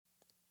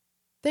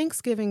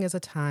Thanksgiving is a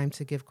time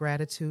to give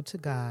gratitude to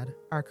God,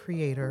 our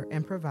Creator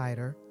and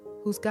Provider,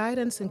 whose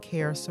guidance and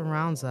care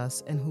surrounds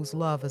us and whose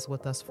love is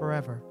with us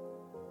forever.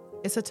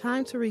 It's a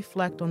time to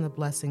reflect on the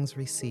blessings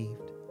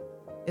received.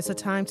 It's a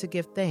time to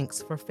give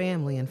thanks for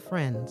family and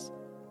friends,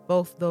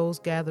 both those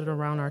gathered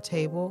around our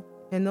table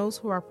and those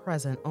who are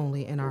present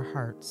only in our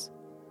hearts.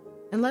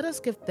 And let us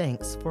give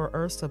thanks for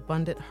earth's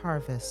abundant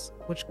harvest,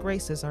 which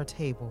graces our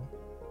table.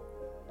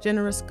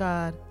 Generous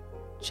God,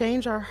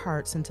 change our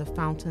hearts into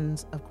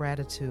fountains of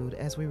gratitude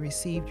as we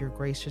receive your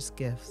gracious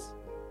gifts.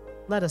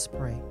 Let us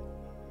pray.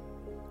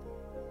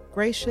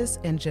 Gracious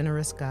and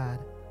generous God,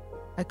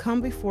 I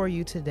come before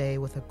you today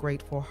with a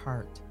grateful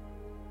heart.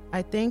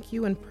 I thank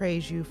you and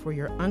praise you for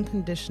your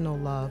unconditional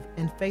love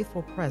and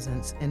faithful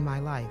presence in my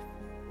life.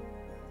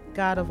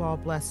 God of all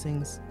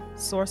blessings,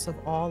 source of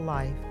all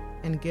life,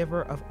 and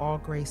giver of all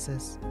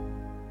graces,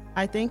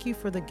 I thank you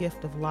for the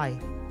gift of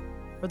life,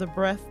 for the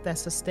breath that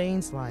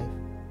sustains life,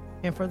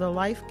 and for the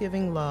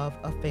life-giving love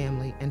of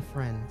family and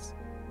friends.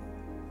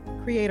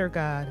 Creator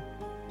God,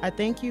 I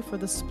thank you for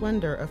the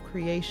splendor of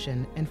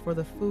creation and for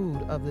the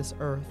food of this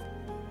earth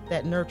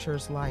that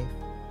nurtures life.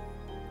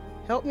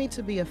 Help me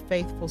to be a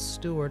faithful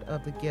steward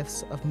of the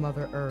gifts of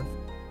Mother Earth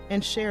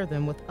and share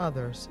them with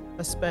others,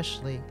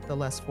 especially the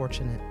less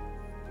fortunate.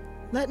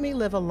 Let me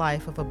live a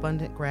life of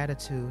abundant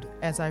gratitude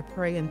as I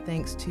pray in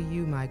thanks to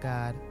you, my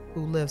God,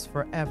 who lives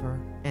forever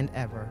and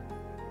ever.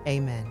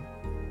 Amen.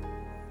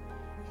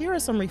 Here are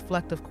some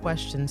reflective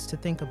questions to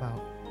think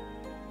about.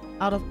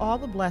 Out of all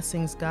the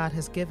blessings God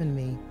has given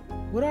me,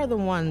 what are the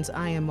ones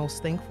I am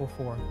most thankful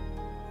for?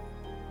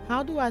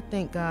 How do I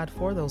thank God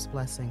for those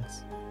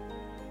blessings?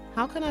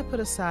 How can I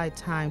put aside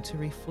time to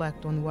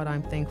reflect on what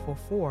I'm thankful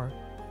for,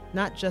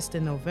 not just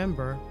in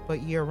November,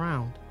 but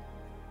year-round?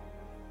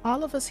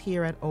 All of us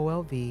here at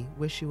OLV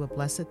wish you a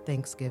blessed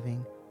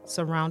Thanksgiving,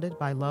 surrounded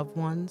by loved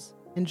ones,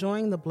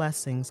 enjoying the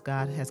blessings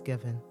God has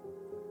given.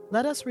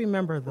 Let us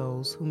remember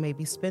those who may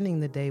be spending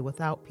the day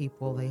without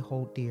people they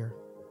hold dear.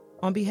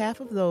 On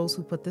behalf of those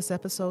who put this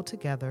episode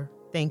together,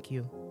 thank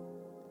you.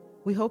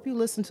 We hope you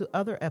listen to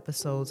other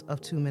episodes of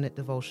 2 Minute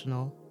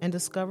Devotional and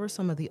discover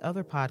some of the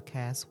other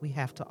podcasts we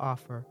have to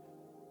offer.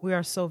 We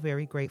are so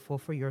very grateful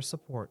for your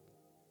support.